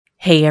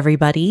Hey,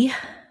 everybody.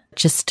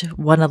 Just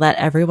want to let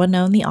everyone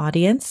know in the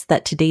audience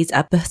that today's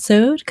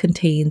episode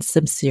contains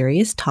some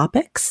serious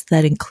topics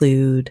that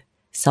include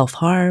self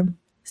harm,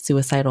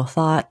 suicidal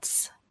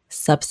thoughts,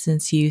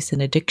 substance use,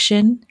 and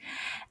addiction.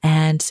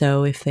 And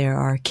so, if there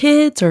are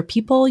kids or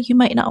people you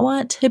might not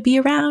want to be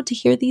around to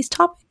hear these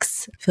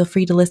topics, feel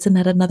free to listen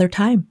at another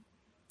time.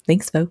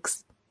 Thanks,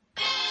 folks.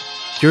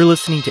 You're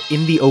listening to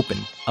In the Open,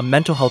 a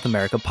Mental Health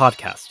America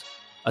podcast,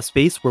 a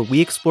space where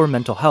we explore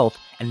mental health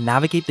and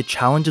navigate the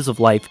challenges of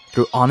life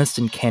through honest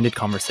and candid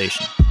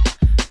conversation.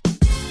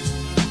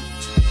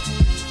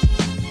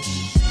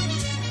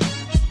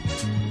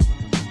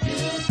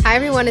 Hi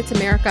everyone, it's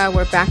America.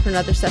 We're back for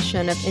another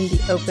session of In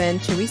the Open.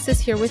 Teresa's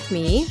here with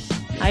me.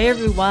 Hi,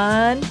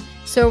 everyone.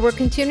 So we're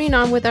continuing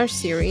on with our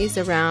series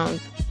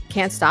around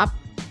Can't Stop.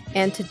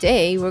 And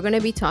today we're going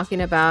to be talking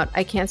about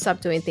I can't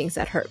stop doing things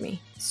that hurt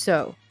me.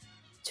 So,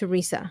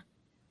 Teresa,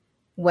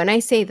 when I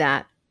say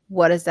that,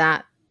 what does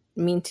that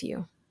mean to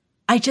you?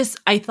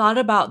 I thought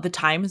about the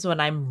times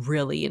when I'm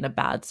really in a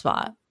bad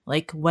spot.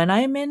 Like when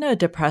I'm in a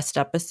depressed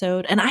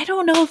episode, and I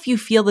don't know if you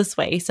feel this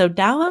way. So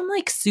now I'm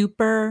like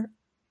super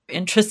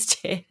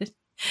interested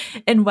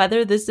in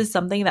whether this is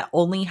something that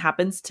only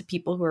happens to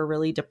people who are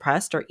really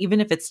depressed or even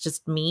if it's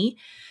just me.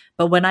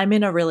 But when I'm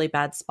in a really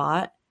bad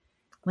spot,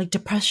 like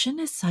depression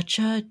is such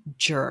a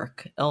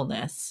jerk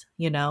illness,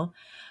 you know?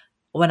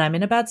 When I'm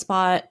in a bad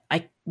spot,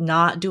 I'm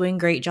not doing a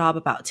great job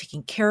about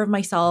taking care of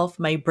myself.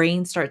 My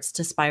brain starts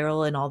to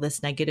spiral in all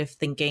this negative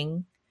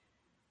thinking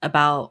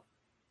about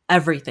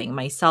everything,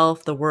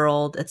 myself, the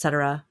world,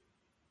 etc.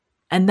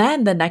 And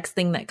then the next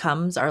thing that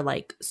comes are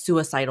like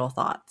suicidal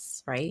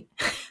thoughts, right?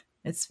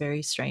 It's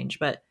very strange,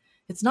 but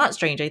it's not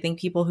strange. I think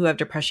people who have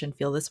depression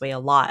feel this way a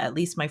lot, at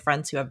least my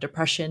friends who have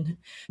depression.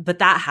 But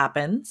that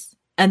happens.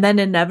 And then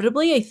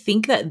inevitably, I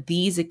think that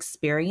these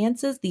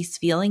experiences, these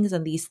feelings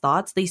and these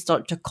thoughts, they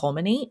start to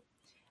culminate.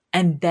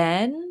 And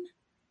then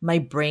my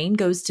brain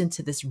goes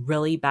into this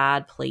really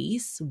bad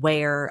place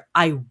where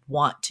I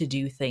want to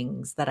do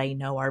things that I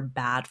know are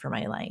bad for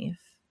my life.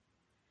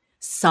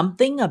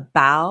 Something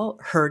about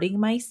hurting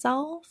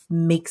myself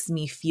makes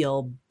me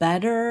feel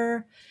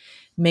better,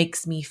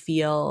 makes me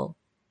feel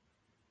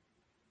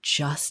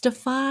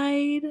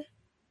justified.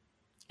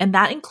 And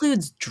that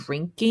includes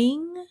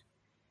drinking.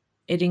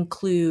 It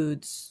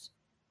includes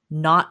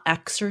not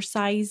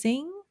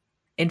exercising.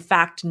 In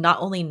fact, not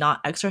only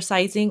not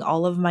exercising,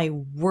 all of my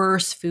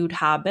worst food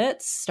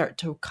habits start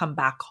to come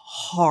back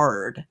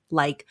hard,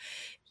 like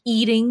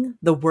eating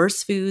the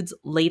worst foods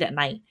late at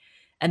night.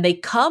 And they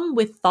come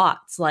with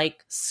thoughts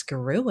like,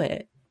 screw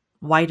it.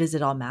 Why does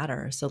it all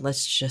matter? So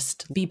let's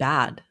just be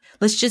bad.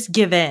 Let's just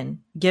give in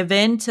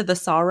to the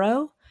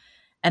sorrow.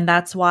 And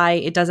that's why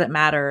it doesn't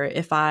matter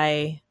if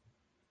I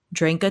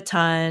drink a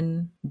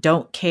ton,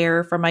 don't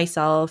care for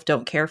myself,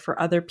 don't care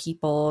for other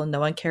people, no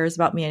one cares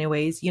about me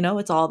anyways. You know,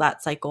 it's all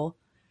that cycle.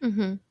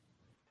 Mm-hmm.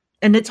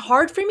 And it's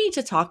hard for me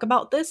to talk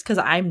about this because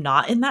I'm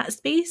not in that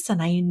space.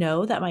 And I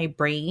know that my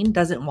brain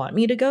doesn't want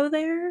me to go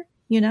there,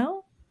 you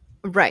know?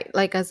 Right,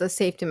 like as a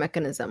safety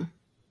mechanism.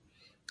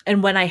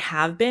 And when I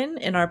have been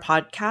in our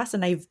podcast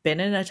and I've been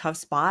in a tough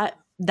spot,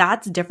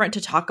 that's different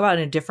to talk about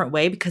in a different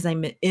way because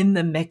I'm in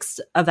the mix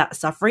of that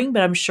suffering.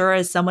 But I'm sure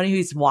as someone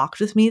who's walked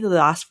with me the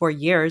last 4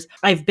 years,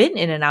 I've been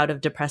in and out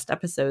of depressed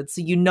episodes. So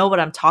you know what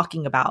I'm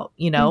talking about,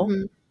 you know?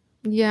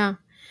 Mm-hmm. Yeah.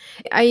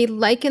 I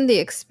liken the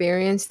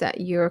experience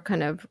that you're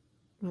kind of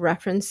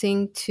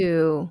referencing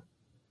to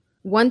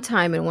one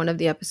time in one of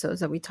the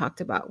episodes that we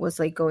talked about was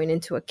like going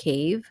into a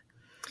cave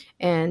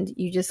and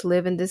you just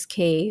live in this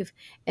cave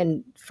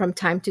and from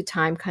time to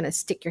time kind of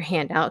stick your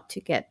hand out to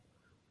get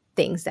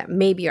things that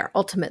maybe are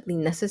ultimately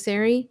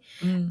necessary.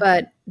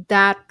 But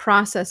that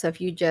process of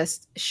you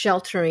just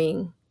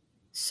sheltering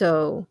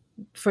so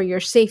for your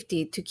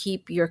safety to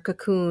keep your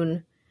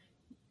cocoon,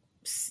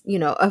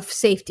 of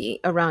safety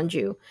around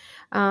you,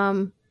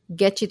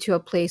 get you to a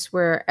place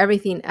where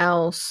everything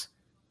else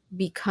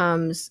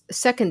becomes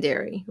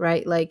secondary,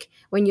 right? Like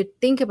when you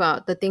think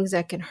about the things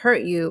that can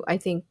hurt you, I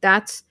think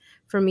that's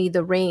for me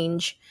the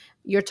range.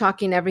 You're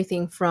talking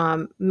everything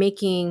from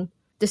making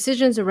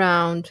decisions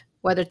around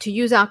whether to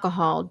use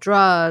alcohol,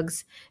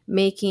 drugs,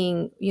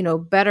 making,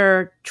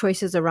 better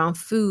choices around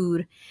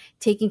food,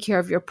 taking care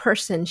of your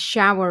person,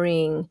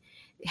 showering,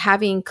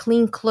 having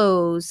clean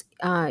clothes,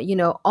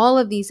 all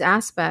of these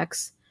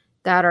aspects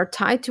that are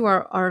tied to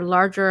our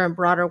larger and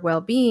broader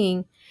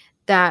well-being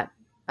that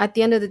at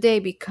the end of the day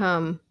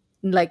become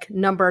like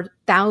number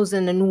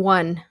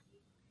 1001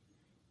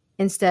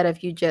 instead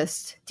of you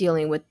just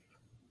dealing with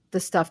the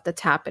stuff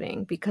that's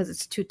happening because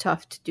it's too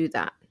tough to do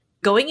that.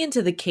 Going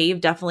into the cave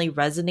definitely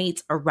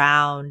resonates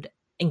around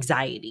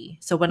anxiety.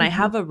 So when I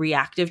have a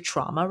reactive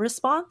trauma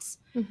response,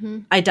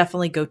 I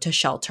definitely go to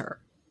shelter.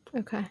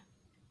 Okay.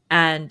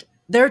 And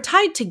they're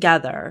tied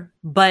together,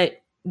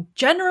 but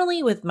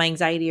generally with my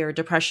anxiety or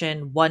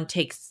depression, one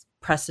takes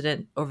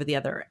precedent over the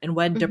other. And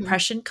when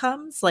depression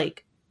comes,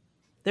 like,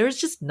 there's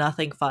just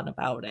nothing fun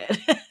about it.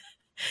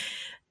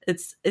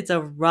 It's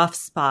a rough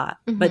spot.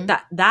 But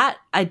Mhm. that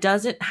I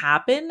doesn't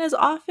happen as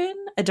often,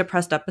 a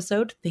depressed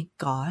episode, thank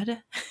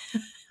God.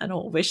 I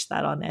don't wish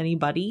that on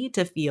anybody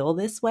to feel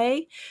this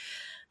way.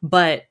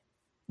 But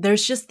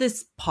there's just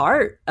this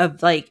part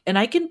of like, and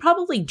I can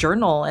probably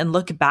journal and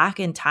look back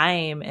in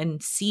time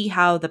and see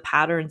how the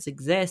patterns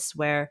exist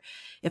where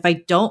if I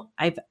don't,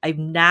 I'm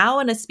now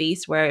in a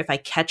space where if I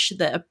catch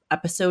the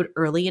episode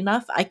early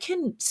enough, I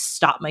can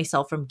stop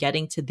myself from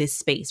getting to this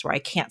space where I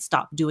can't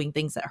stop doing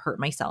things that hurt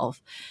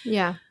myself.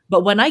 Yeah.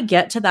 But when I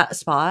get to that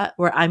spot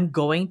where I'm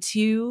going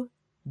to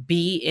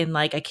be in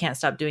like, I can't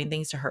stop doing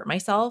things to hurt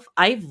myself,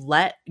 I've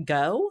let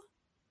go.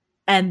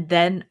 And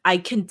then I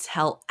can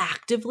tell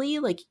actively,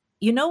 like,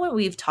 you know, when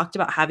we've talked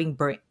about having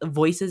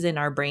voices in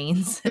our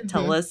brains that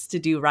tell Mhm. us to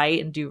do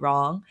right and do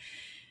wrong,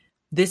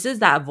 this is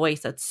that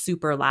voice that's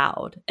super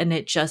loud. And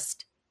it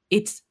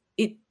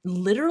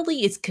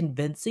literally is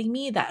convincing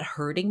me that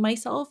hurting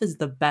myself is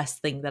the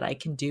best thing that I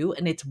can do.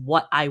 And it's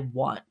what I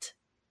want.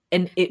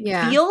 And it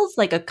Yeah. feels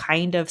like a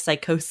kind of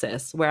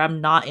psychosis where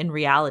I'm not in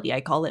reality.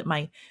 I call it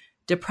my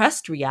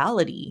depressed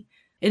reality.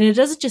 And it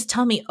doesn't just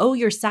tell me, oh,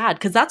 you're sad,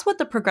 because that's what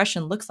the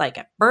progression looks like.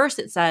 At first,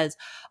 it says,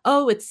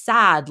 oh, it's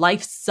sad.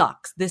 Life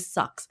sucks. This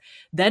sucks.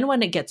 Then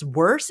when it gets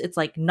worse, it's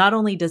like, not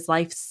only does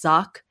life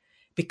suck,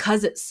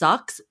 because it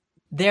sucks,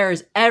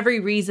 there's every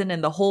reason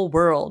in the whole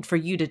world for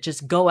you to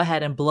just go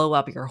ahead and blow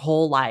up your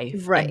whole life.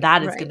 And Right,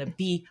 that is going right. to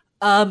be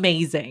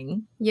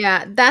amazing.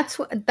 Yeah, that's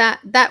what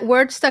that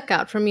word stuck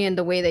out for me in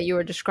the way that you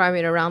were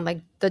describing around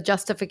like the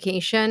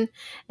justification,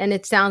 and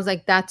it sounds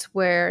like that's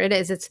where it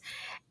is. It's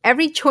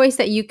every choice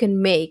that you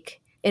can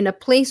make in a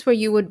place where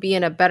you would be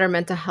in a better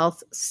mental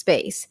health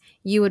space.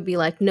 You would be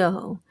like,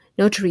 "No,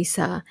 no,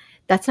 Teresa,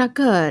 that's not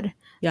good."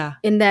 Yeah.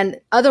 And then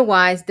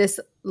otherwise, this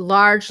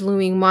large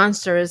looming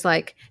monster is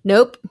like,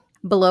 nope,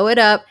 blow it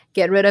up,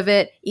 get rid of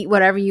it, eat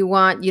whatever you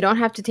want. You don't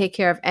have to take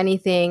care of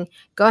anything.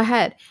 Go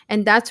ahead.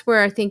 And that's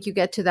where I think you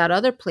get to that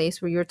other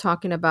place where you're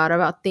talking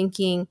about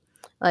thinking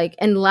like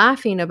and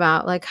laughing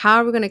about like how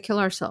are we going to kill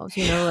ourselves,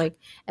 you know, like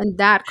and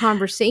that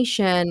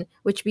conversation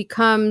which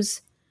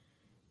becomes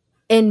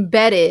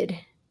embedded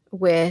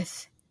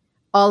with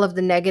all of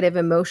the negative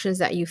emotions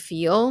that you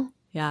feel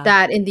Yeah.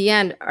 that in the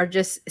end are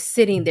just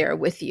sitting there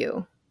with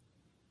you.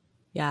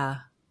 Yeah.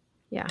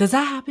 Yeah. Does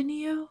that happen to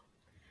you?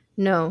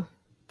 No,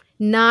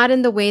 not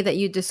in the way that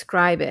you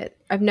describe it.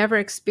 I've never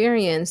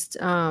experienced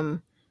a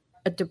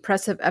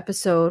depressive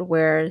episode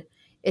where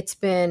it's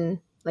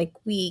been like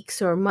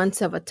weeks or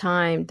months of a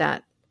time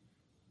that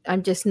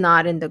I'm just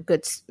not in the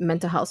good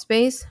mental health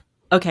space.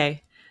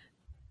 Okay.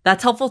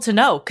 That's helpful to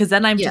know, because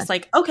then I'm Yeah. just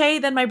like, okay,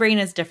 then my brain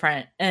is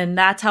different. And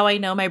that's how I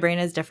know my brain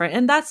is different.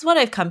 And that's what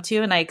I've come to,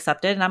 and I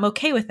accept it and I'm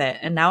okay with it.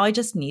 And now I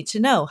just need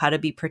to know how to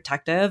be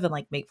protective and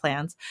like make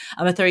plans.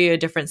 I'm going to throw you a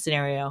different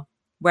scenario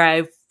where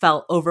I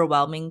felt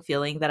overwhelming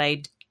feeling that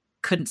I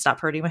couldn't stop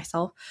hurting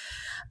myself.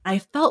 I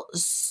felt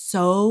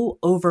so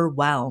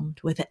overwhelmed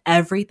with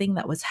everything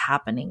that was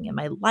happening in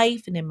my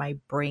life and in my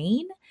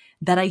brain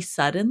that I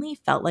suddenly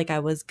felt like I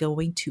was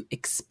going to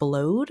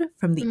explode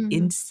from the Mhm.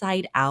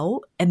 inside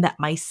out, and that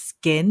my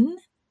skin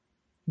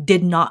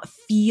did not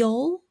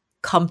feel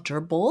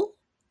comfortable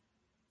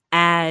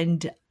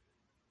and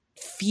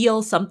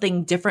feel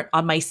something different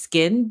on my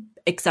skin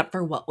except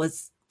for what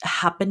was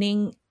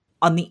happening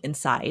on the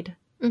inside.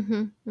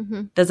 Mhm.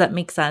 Mhm. Does that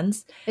make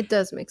sense? It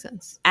does make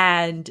sense.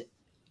 And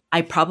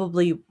I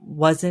probably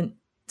wasn't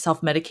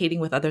self-medicating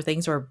with other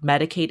things or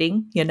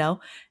medicating, you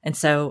know? And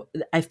so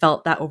I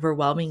felt that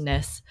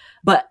overwhelmingness.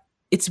 But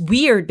it's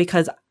weird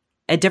because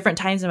at different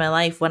times in my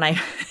life when I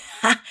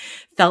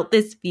felt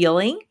this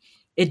feeling,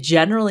 it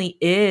generally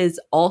is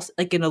also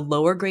like in a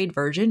lower grade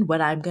version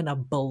when I'm going to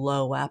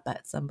blow up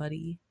at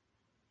somebody.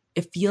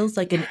 It feels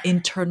like an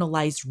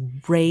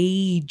internalized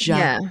rage.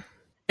 Yeah.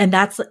 And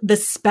that's the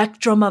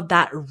spectrum of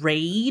that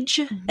rage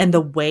and Mhm.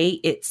 the way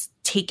it's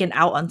taken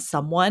out on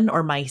someone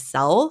or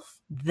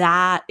myself.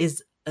 That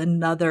is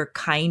another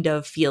kind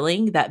of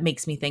feeling that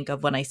makes me think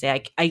of when I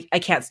say I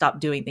can't stop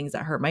doing things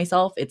that hurt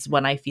myself. It's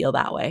when I feel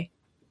that way.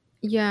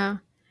 Yeah.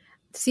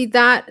 See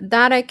that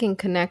I can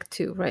connect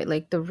to, right?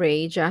 Like the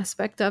rage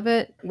aspect of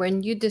it.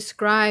 When you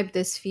describe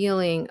this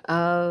feeling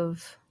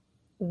of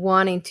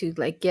wanting to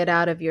like get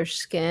out of your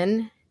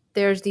skin,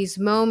 there's these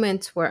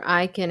moments where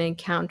I can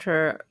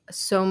encounter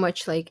so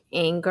much like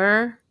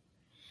anger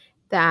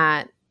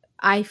that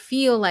I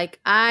feel like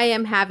I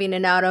am having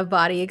an out of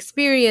body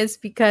experience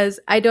because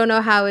I don't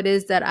know how it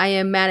is that I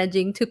am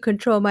managing to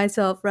control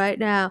myself right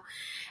now.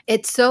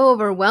 It's so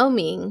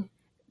overwhelming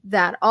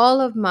that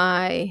all of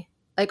my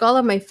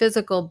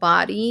physical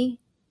body,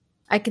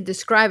 I can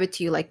describe it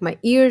to you, like my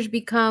ears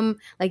become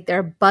like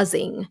they're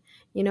buzzing.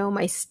 You know,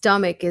 my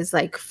stomach is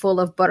like full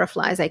of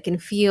butterflies. I can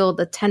feel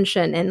the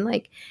tension and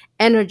like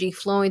energy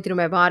flowing through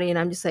my body and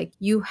I'm just like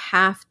you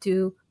have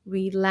to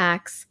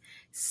relax,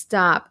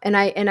 stop.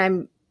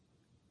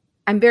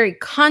 I'm very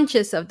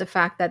conscious of the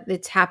fact that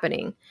it's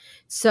happening.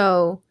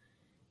 So,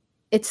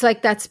 it's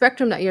like that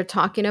spectrum that you're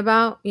talking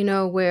about, you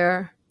know,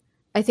 where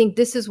I think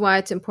this is why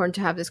it's important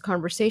to have this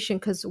conversation,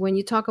 because when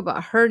you talk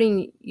about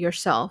hurting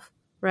yourself,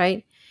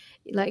 right?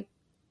 Like,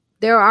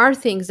 there are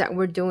things that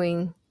we're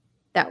doing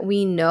that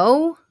we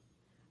know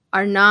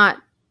are not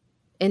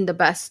in the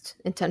best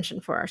intention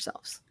for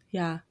ourselves.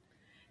 Yeah.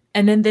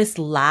 And in this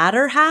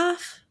latter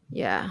half,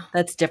 Yeah.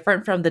 that's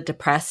different from the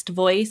depressed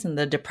voice and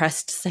the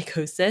depressed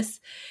psychosis,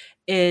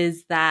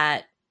 is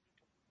that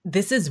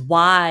this is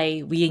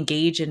why we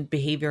engage in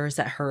behaviors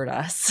that hurt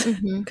us,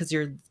 because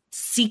you're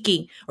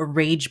seeking or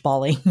rage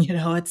balling,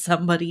 at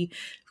somebody,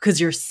 because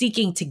you're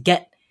seeking to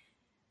get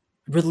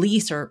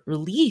release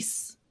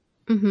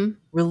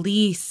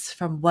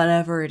from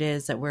whatever it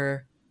is that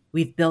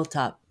we've built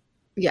up.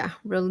 Yeah.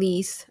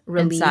 Relief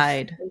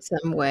Inside. in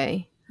some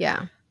way.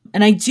 Yeah.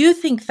 And I do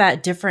think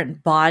that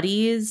different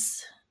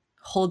bodies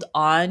hold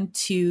on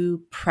to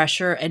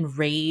pressure and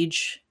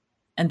rage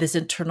and this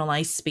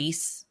internalized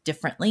space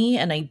differently.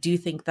 And I do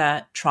think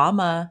that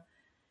trauma,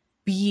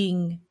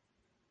 being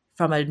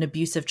from an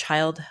abusive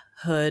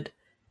childhood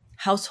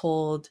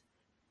household,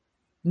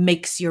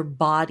 makes your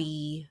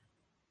body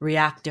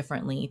react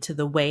differently to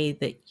the way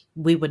that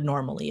we would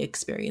normally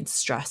experience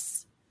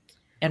stress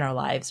in our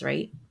lives,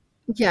 right?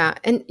 Yeah.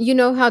 And you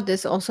know how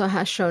this also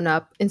has shown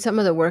up in some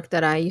of the work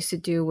that I used to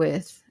do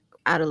with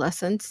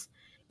adolescents?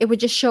 It would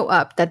just show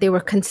up that they were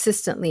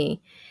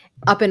consistently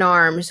up in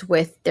arms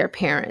with their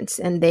parents,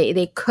 and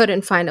they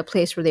couldn't find a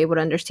place where they would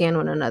understand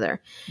one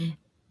another.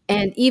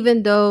 And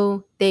even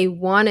though they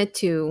wanted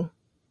to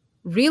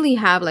really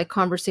have like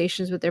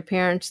conversations with their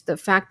parents, the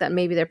fact that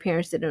maybe their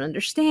parents didn't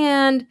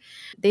understand,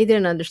 they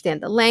didn't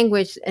understand the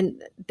language,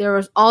 and there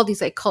was all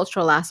these like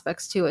cultural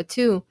aspects to it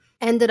too,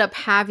 ended up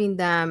having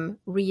them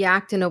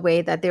react in a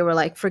way that they were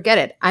like, forget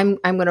it, I'm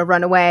going to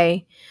run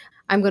away,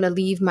 I'm going to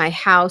leave my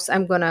house,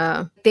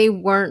 they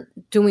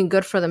weren't doing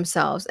good for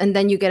themselves. And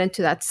then you get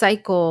into that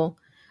cycle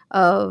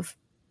of,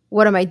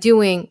 what am I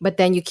doing? But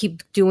then you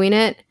keep doing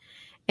it.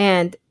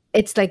 And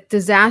it's like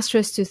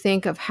disastrous to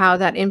think of how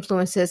that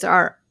influences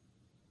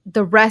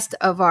the rest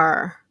of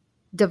our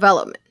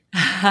development.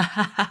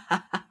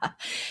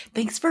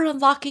 Thanks for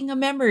unlocking a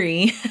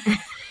memory.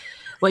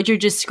 What you're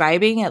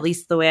describing, at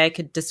least the way I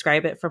could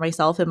describe it for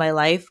myself in my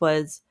life,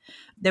 was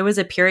there was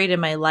a period in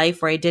my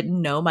life where I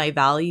didn't know my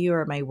value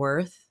or my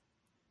worth,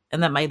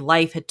 and that my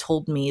life had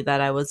told me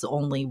that I was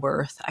only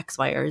worth X,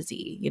 Y, or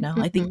Z.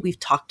 I think we've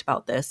talked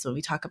about this when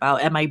we talk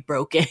about, am I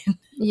broken?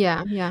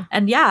 Yeah, yeah.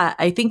 And yeah,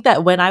 I think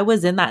that when I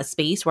was in that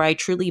space where I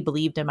truly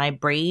believed in my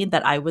brain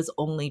that I was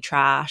only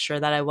trash or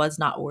that I was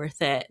not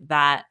worth it,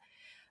 that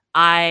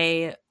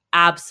I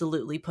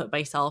absolutely put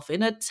myself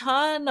in a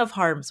ton of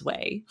harm's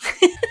way.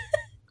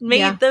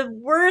 Made the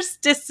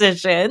worst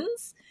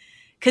decisions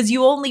because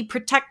you only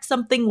protect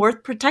something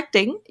worth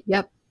protecting.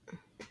 Yep.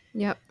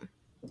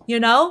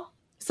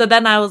 So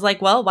then I was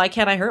like, well, why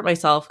can't I hurt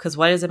myself? Because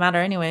why does it matter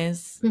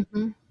anyways?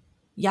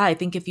 Yeah, I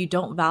think if you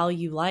don't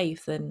value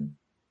life, then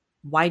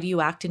why do you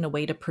act in a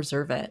way to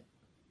preserve it?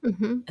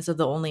 And so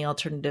the only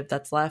alternative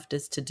that's left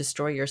is to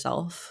destroy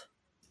yourself.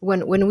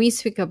 When we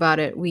speak about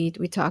it, we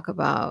talk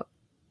about,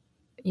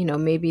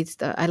 maybe it's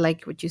I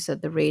like what you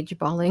said, the rage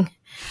balling.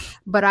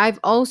 But I've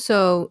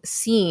also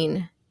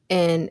seen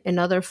in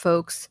other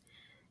folks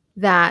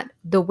that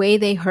the way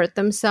they hurt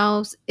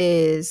themselves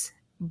is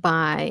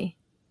by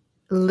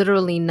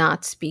literally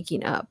not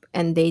speaking up,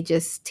 and they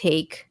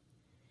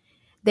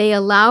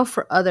allow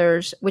for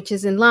others, which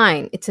is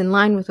it's in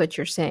line with what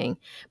you're saying.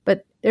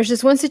 But there's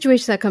this one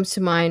situation that comes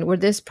to mind where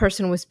this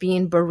person was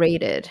being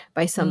berated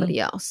by somebody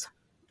else,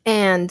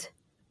 and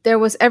there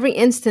was every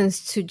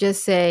instance to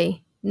just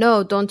say,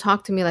 no, don't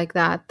talk to me like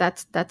that,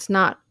 that's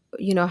not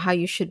how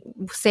you should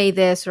say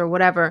this or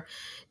whatever,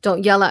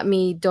 don't yell at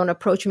me, don't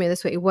approach me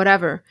this way,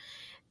 whatever.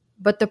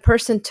 But the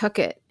person took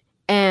it,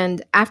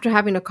 and after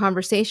having a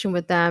conversation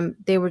with them,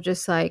 they were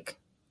just like,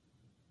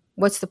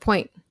 what's the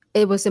point?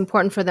 It was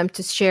important for them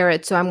to share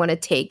it, so I'm going to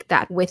take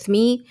that with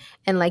me.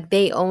 And like,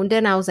 they owned it,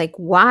 and I was like,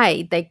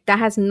 why? Like, that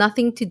has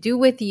nothing to do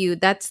with you,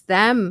 that's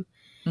them.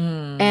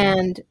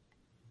 And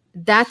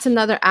that's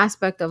another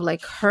aspect of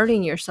like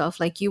hurting yourself,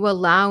 like you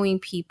allowing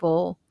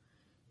people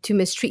to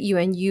mistreat you,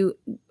 and you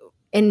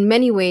in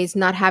many ways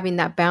not having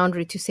that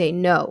boundary to say,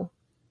 no,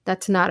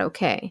 that's not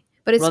okay.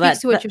 But it speaks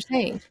to what you're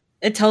saying.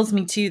 It tells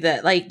me too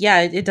that, like,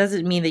 yeah, it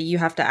doesn't mean that you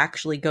have to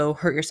actually go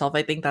hurt yourself.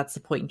 I think that's the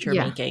point you're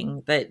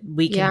making, that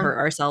we can hurt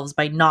ourselves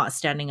by not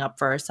standing up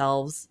for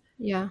ourselves.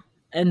 Yeah.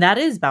 And that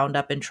is bound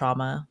up in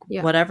trauma.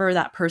 Yeah. Whatever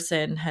that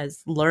person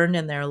has learned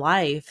in their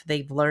life,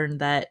 they've learned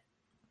that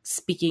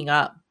speaking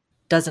up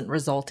doesn't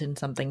result in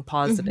something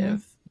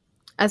positive.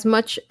 As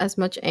much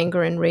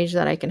anger and rage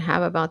that I can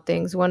have about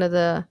things, one of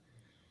the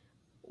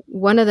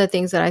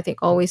things that I think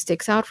always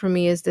sticks out for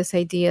me is this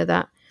idea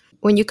that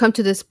when you come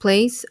to this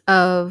place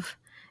of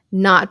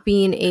not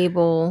being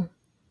able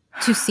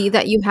to see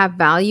that you have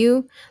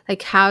value,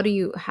 like how do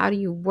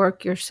you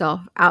work yourself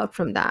out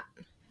from that?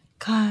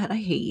 God, I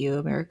hate you,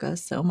 America,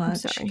 so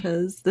much,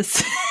 because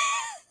this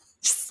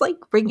just like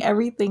bring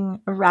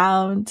everything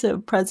around to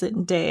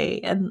present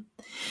day. And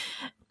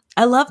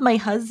I love my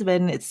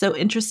husband. It's so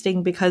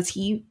interesting because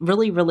he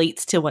really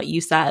relates to what you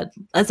said.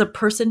 As a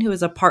person who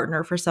is a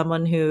partner for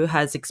someone who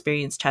has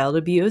experienced child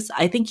abuse,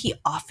 I think he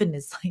often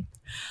is like,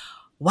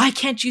 why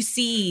can't you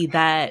see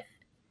that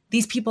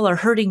these people are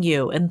hurting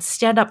you and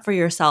stand up for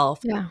yourself?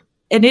 Yeah.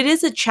 And it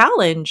is a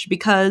challenge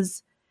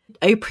because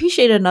I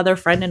appreciate another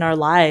friend in our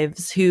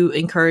lives who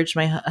encouraged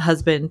my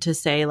husband to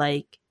say,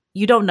 like,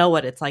 you don't know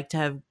what it's like to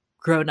have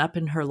grown up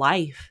in her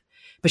life,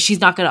 but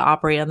she's not going to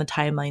operate on the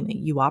timeline that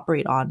you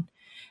operate on.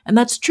 And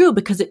that's true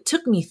because it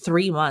took me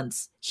 3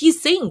 months.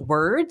 He's saying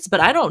words, but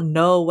I don't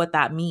know what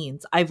that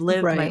means. I've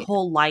lived my Right.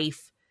 whole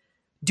life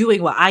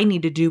doing what I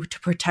need to do to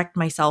protect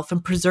myself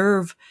and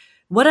preserve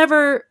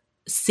whatever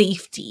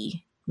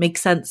safety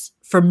makes sense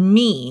for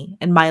me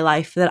in my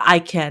life that I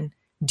can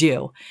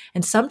do.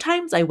 And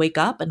sometimes I wake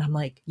up and I'm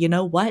like, you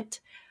know what?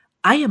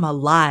 I am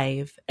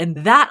alive. And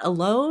that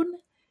alone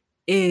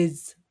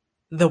is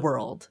the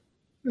world.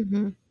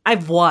 Mm-hmm.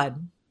 I've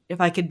won if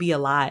I could be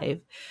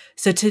alive.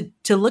 So to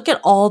look at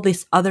all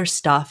this other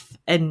stuff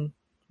and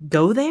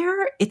go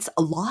there, it's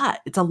a lot.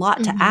 It's a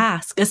lot to Mm-hmm.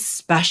 ask,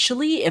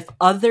 especially if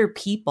other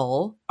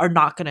people are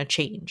not going to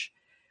change,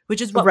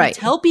 which is what we Right.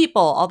 tell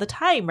people all the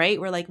time, right?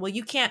 We're like, well,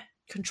 you can't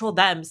control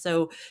them,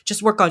 so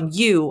just work on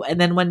you.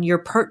 And then when your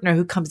partner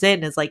who comes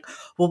in is like,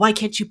 well, why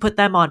can't you put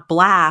them on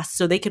blast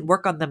so they can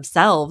work on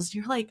themselves?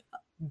 You're like,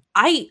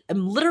 I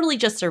am literally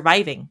just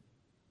surviving.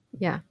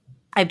 Yeah.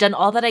 I've done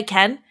all that I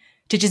can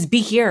to just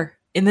be here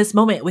in this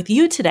moment with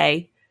you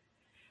today.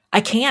 I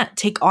can't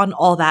take on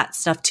all that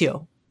stuff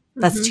too.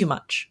 That's Mhm. too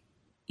much.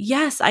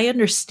 Yes, I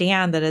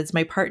understand that as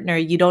my partner,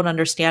 you don't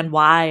understand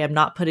why I'm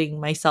not putting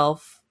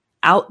myself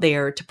out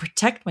there to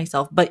protect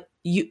myself. But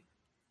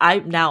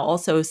I'm now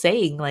also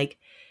saying, like,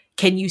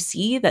 can you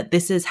see that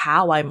this is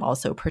how I'm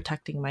also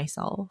protecting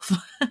myself?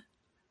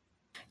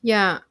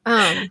 Yeah.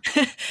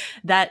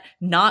 That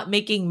not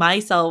making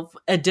myself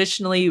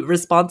additionally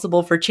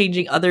responsible for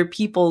changing other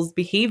people's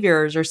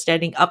behaviors or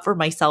standing up for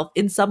myself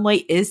in some way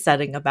is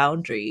setting a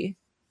boundary.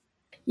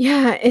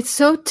 Yeah, it's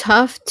so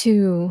tough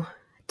to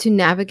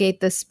navigate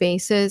the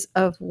spaces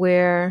of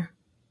where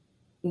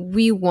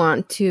we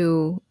want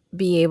to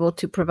be able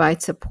to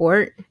provide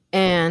support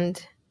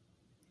and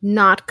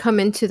not come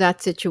into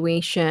that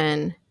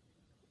situation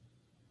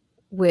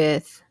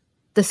with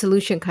the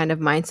solution kind of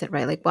mindset,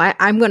 right? Like, well,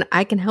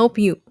 I can help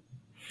you.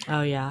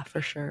 Oh yeah,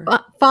 for sure.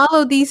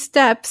 Follow these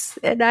steps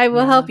and I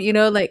will Yeah. help you,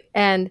 like,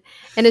 and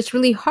it's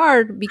really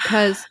hard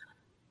because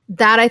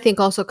that I think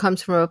also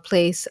comes from a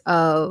place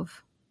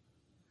of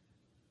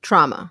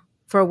trauma.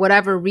 For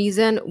whatever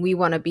reason, we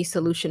want to be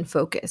solution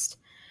focused.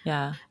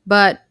 Yeah.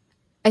 But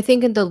I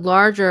think in the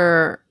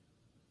larger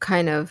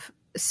kind of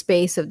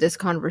space of this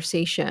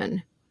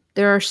conversation,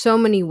 there are so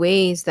many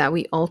ways that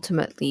we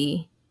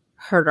ultimately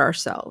hurt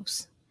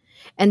ourselves.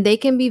 And they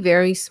can be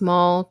very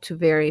small to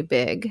very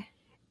big.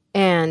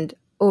 And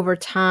over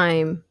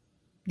time,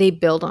 they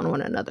build on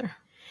one another.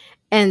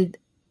 And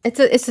it's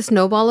a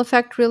snowball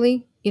effect,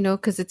 really,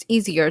 because it's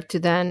easier to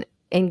then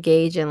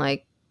engage in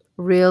like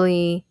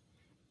really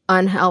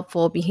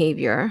unhelpful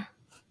behavior.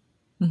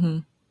 Mm-hmm.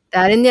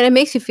 And then it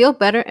makes you feel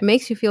better. It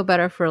makes you feel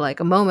better for like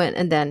a moment,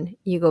 and then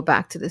you go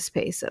back to the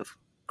space of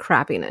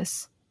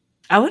crappiness.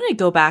 I want to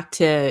go back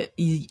to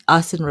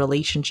us in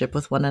relationship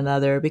with one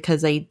another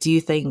because I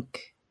do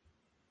think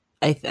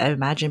I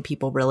imagine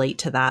people relate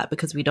to that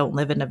because we don't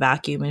live in a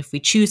vacuum. If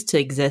we choose to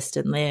exist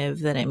and live,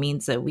 then it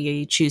means that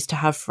we choose to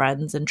have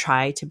friends and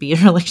try to be in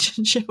a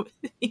relationship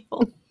with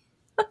people.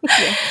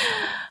 Yeah.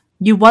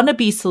 You want to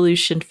be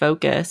solution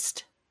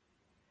focused.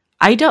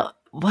 I don't.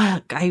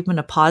 Well, I'm going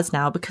to pause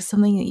now because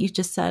something that you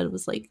just said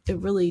was like, it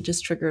really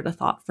just triggered a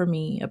thought for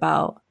me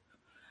about,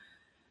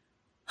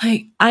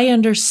 like, I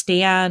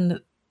understand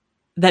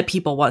that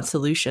people want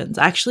solutions.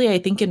 Actually, I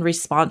think in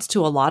response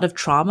to a lot of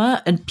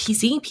trauma and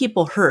seeing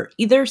people hurt,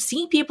 either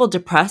seeing people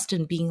depressed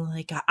and being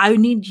like, I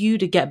need you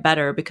to get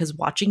better because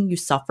watching you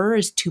suffer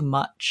is too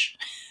much.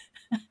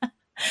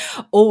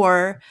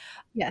 Or,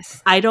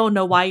 Yes. I don't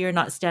know why you're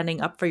not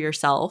standing up for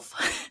yourself.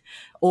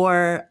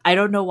 Or, I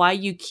don't know why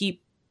you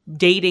keep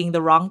dating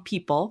the wrong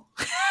people.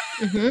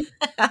 Mm-hmm.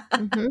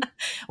 Mm-hmm.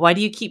 Why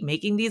do you keep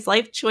making these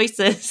life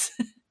choices?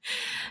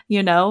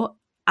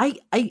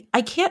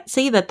 I can't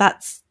say that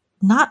that's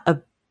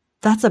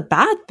a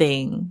bad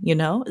thing,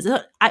 So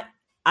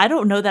I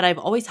don't know that I've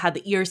always had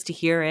the ears to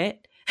hear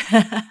it.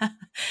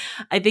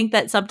 I think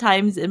that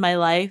sometimes in my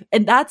life,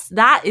 and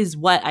that is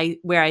where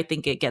I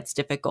think it gets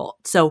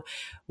difficult. So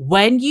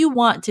when you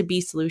want to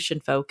be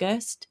solution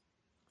focused,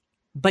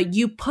 but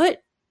you put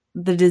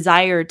the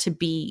desire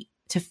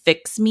to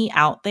fix me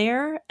out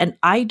there and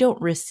I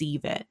don't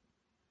receive it,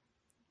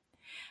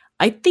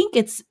 I think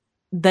it's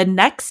the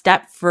next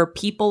step for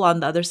people on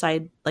the other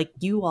side, like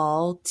you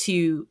all,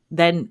 to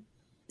then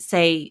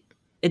say,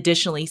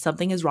 additionally,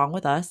 something is wrong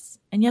with us.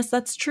 And yes,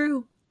 that's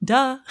true.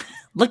 Duh.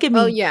 Look at me.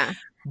 Oh yeah.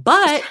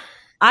 But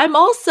I'm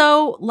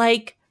also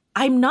like,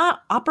 I'm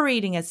not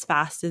operating as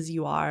fast as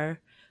you are.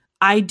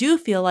 I do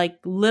feel like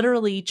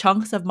literally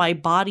chunks of my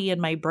body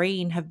and my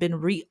brain have been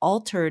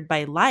re-altered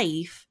by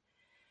life.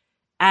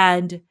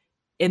 And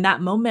in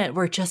that moment,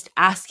 we're just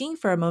asking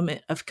for a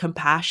moment of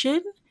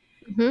compassion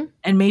Mm-hmm.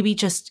 and maybe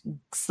just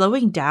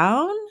slowing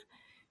down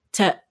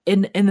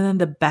and then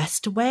the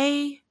best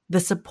way the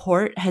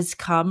support has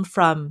come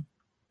from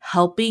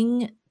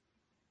helping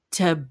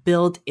to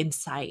build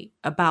insight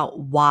about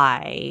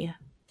why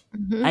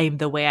Mm-hmm. I'm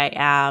the way I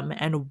am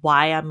and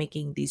why I'm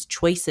making these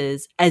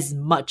choices as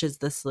much as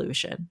the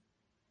solution.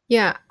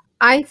 Yeah,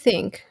 I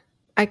think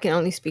I can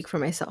only speak for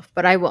myself,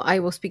 but I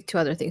will speak to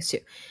other things too.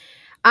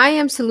 I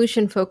am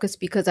solution focused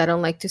because I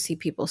don't like to see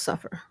people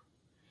suffer.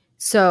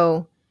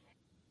 So,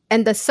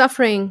 and the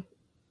suffering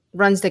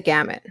runs the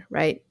gamut,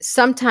 right?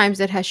 Sometimes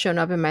it has shown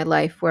up in my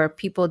life where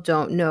people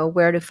don't know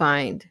where to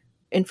find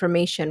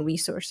information,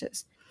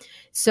 resources.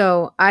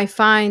 So I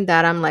find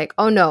that I'm like,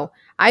 oh no,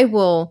 I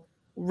will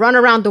run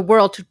around the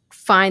world to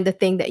find the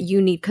thing that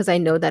you need because I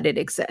know that it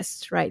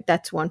exists, right?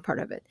 That's one part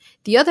of it.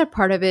 The other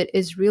part of it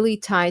is really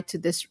tied to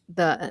this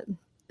the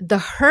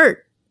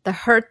hurt, the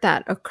hurt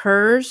that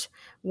occurs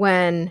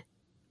when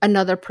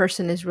another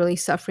person is really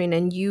suffering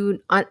and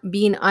you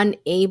being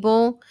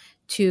unable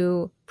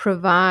to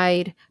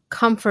provide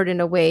comfort in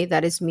a way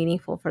that is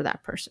meaningful for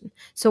that person.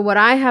 So what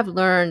I have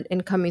learned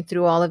in coming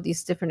through all of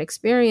these different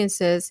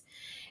experiences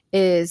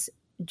is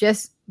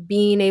just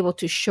being able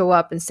to show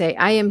up and say,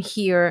 I am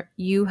here.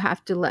 You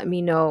have to let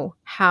me know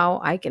how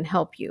I can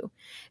help you.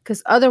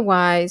 Because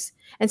otherwise,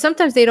 and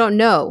sometimes they don't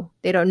know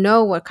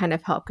what kind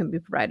of help can be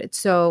provided.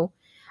 So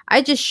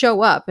I just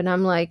show up and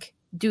I'm like,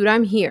 dude,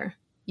 I'm here.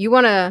 You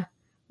want to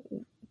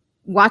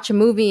watch a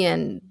movie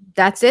and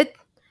that's it?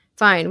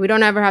 Fine. We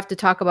don't ever have to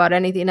talk about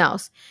anything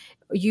else.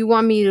 You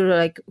want me to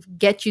like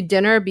get you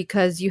dinner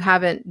because you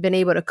haven't been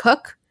able to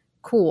cook?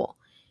 Cool.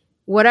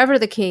 Whatever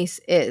the case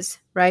is,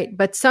 right?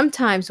 But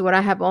sometimes what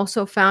I have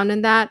also found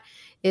in that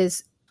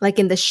is like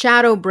in the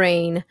shadow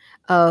brain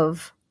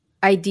of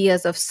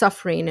ideas of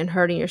suffering and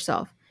hurting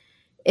yourself.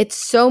 It's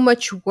so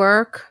much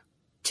work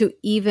to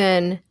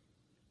even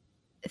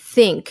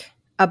think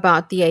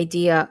about the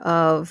idea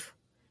of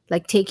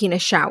like taking a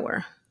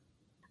shower.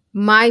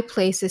 My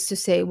place is to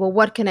say, well,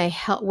 what can I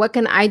help? What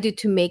can I do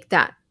to make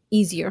that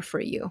easier for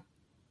you?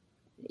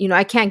 You know,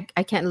 I can't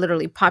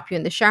literally pop you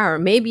in the shower.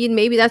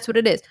 Maybe that's what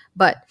it is.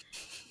 But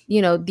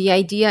the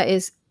idea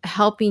is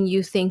helping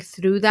you think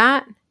through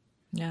that.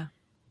 Yeah.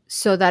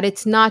 So that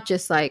it's not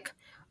just like,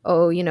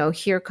 oh,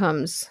 here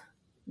comes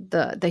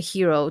the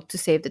hero to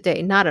save the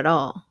day. Not at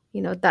all.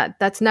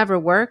 That's never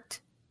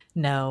worked.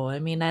 No, I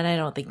mean, and I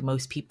don't think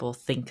most people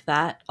think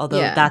that,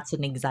 although Yeah. that's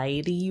an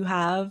anxiety you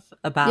have Yeah.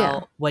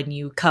 about when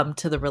you come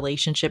to the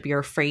relationship, you're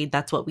afraid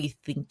that's what we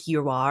think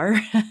you are.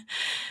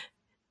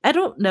 I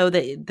don't know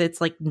that that's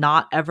like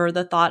not ever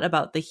the thought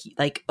about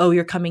like, oh,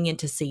 you're coming in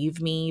to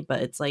save me,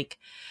 but it's like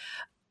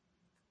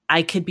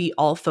I could be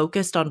all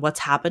focused on what's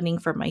happening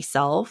for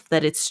myself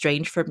that it's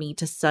strange for me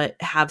to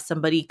have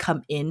somebody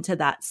come into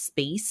that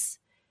space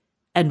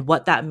and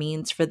what that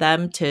means for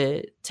them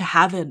to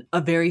have a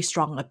very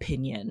strong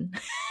opinion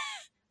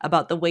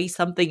about the way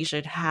something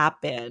should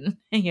happen,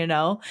 Oh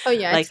yeah,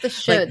 it's like the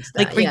shoulds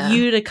like that, for yeah.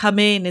 you to come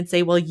in and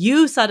say, well,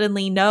 you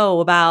suddenly know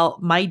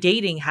about my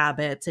dating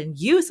habits and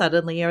you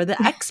suddenly are the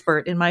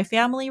expert in my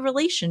family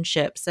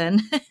relationships,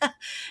 and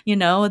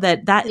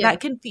that Yeah.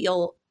 can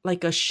feel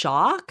like a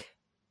shock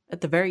at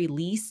the very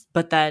least,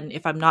 but then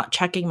if I'm not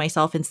checking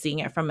myself and seeing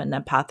it from an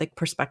empathic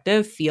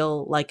perspective,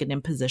 feel like an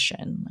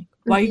imposition. Like,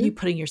 why are you Hmm.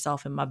 putting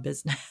yourself in my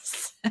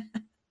business?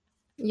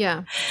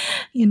 Yeah.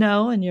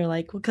 And you're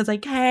like, well, because I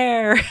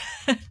care,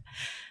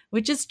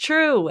 which is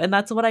true. And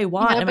that's what I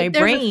want Yeah, in my but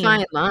there's a brain.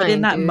 fine But in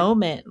line, that dude.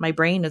 moment, my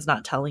brain is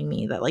not telling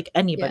me that like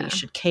anybody Yeah.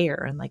 should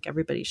care and like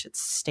everybody should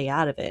stay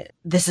out of it.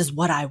 This is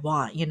what I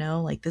want,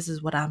 like this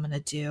is what I'm going to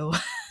do.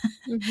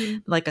 Hmm.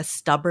 Like a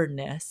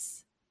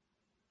stubbornness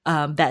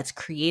that's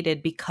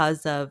created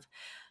because of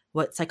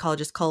what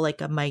psychologists call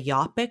like a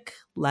myopic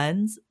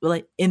lens.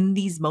 Like in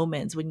these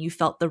moments when you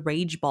felt the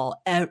rage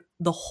ball,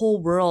 the whole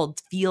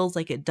world feels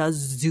like it does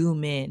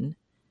zoom in.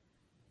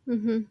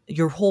 Hmm.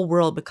 Your whole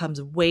world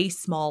becomes way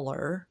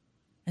smaller.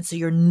 And so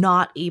you're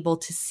not able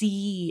to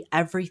see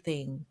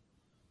everything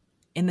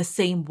in the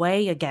same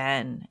way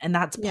again. And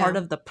that's part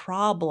Yeah. of the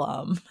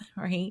problem,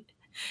 right?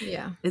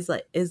 Yeah. Is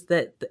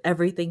that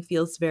everything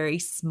feels very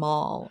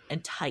small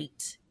and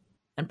tight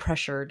and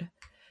pressured.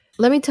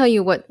 Let me tell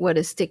you what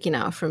is sticking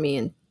out for me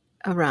in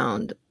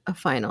around a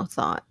final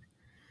thought.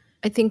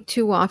 I think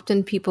too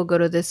often people go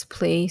to this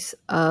place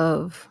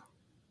of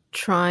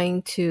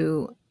trying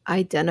to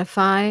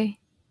identify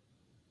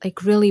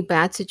like really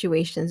bad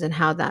situations and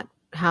how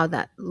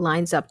that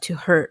lines up to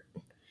hurt.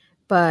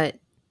 But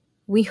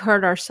we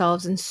hurt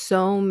ourselves in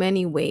so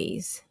many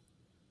ways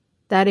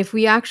that if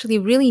we actually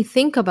really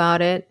think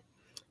about it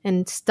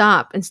and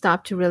stop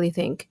to really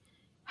think,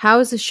 how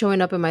is this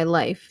showing up in my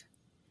life?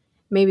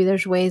 Maybe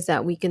there's ways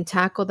that we can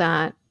tackle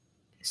that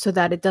so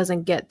that it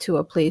doesn't get to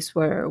a place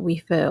where we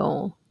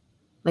feel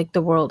like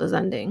the world is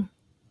ending.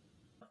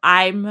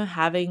 I'm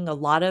having a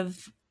lot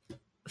of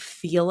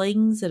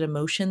feelings and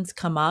emotions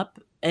come up.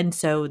 And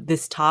so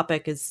this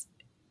topic is,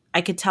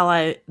 I could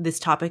tell this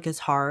topic is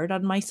hard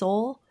on my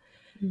soul.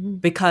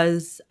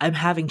 because I'm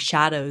having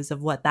shadows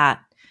of what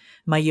that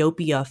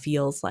myopia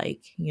feels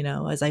like,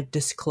 as I've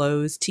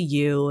disclosed to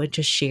you and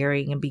just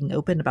sharing and being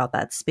open about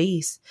that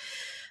space.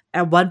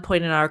 At one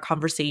point in our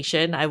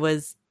conversation, I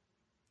was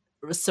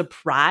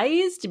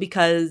surprised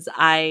because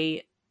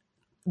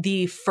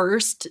the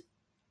first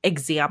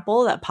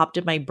example that popped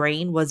in my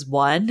brain was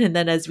one. And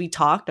then as we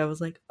talked, I was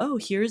like, oh,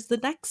 here's the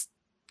next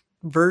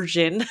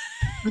version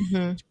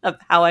of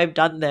how I've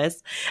done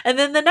this. And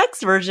then the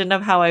next version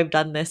of how I've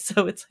done this.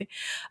 So it's like,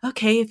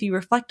 okay, if you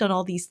reflect on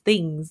all these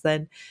things,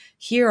 then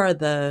here are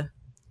the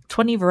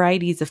 20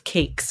 varieties of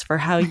cakes for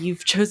how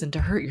you've chosen to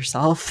hurt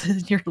yourself in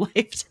your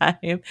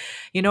lifetime,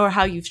 or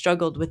how you've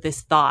struggled with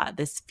this thought,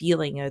 this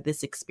feeling, or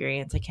this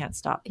experience. I can't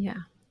stop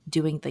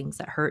doing things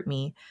that hurt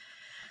me.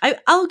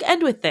 I'll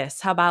end with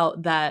this. How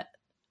about that?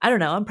 I don't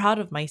know. I'm proud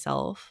of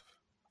myself.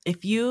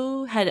 If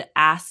you had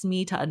asked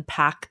me to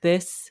unpack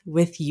this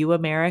with you,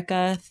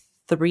 America,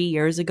 3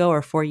 years ago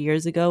or 4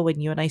 years ago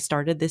when you and I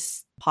started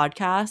this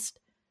podcast,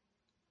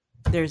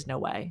 there's no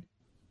way.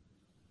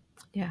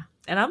 Yeah.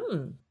 And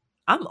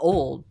I'm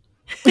old.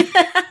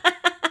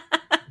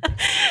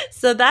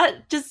 So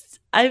that just,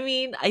 I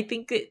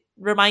think it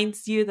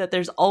reminds you that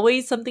there's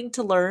always something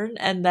to learn,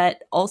 and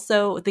that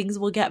also things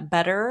will get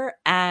better,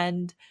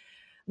 and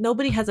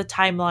nobody has a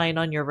timeline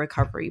on your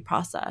recovery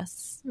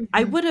process.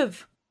 I would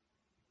have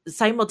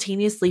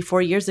simultaneously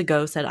 4 years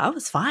ago said I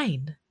was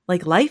fine.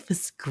 Like, life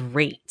is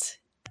great.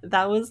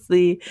 That was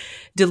the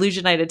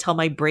delusion I had to tell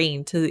my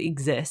brain to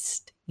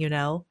exist,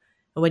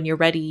 When you're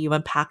ready, you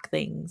unpack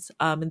things.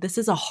 And this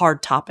is a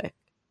hard topic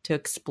to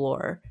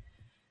explore,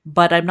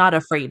 but I'm not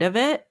afraid of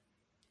it.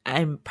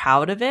 I'm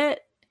proud of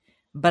it.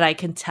 But I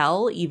can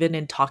tell, even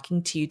in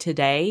talking to you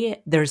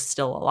today, there's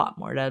still a lot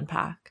more to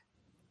unpack.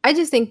 I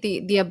just think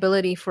the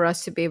ability for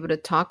us to be able to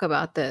talk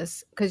about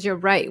this, because you're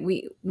right,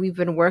 we've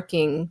been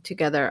working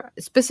together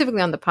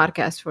specifically on the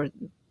podcast for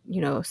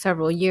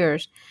several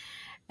years,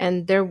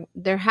 and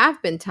there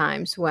have been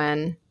times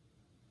when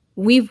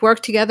we've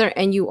worked together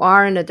and you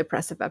are in a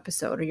depressive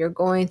episode, or you're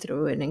going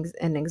through an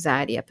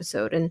anxiety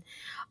episode, and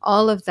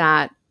all of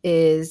that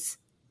is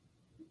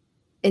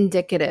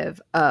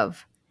indicative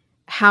of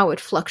how it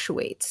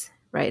fluctuates,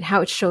 right?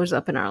 How it shows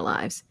up in our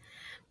lives.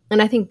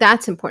 And I think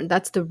that's important.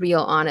 That's the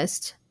real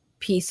honest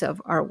piece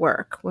of our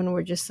work, when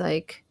we're just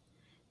like,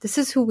 this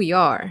is who we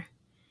are.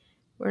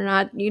 We're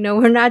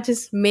not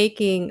just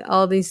making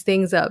all these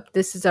things up.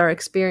 This is our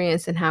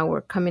experience and how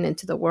we're coming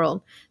into the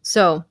world.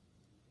 So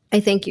I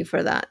thank you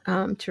for that,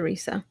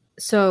 Teresa.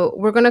 So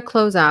we're going to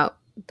close out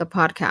the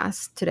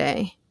podcast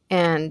today.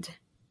 And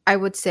I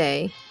would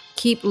say,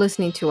 keep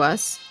listening to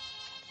us,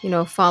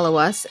 follow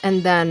us,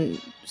 and then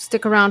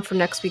stick around for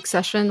next week's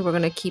session. We're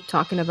going to keep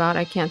talking about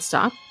I Can't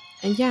Stop.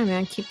 And yeah,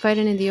 man, keep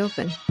fighting in the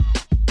open.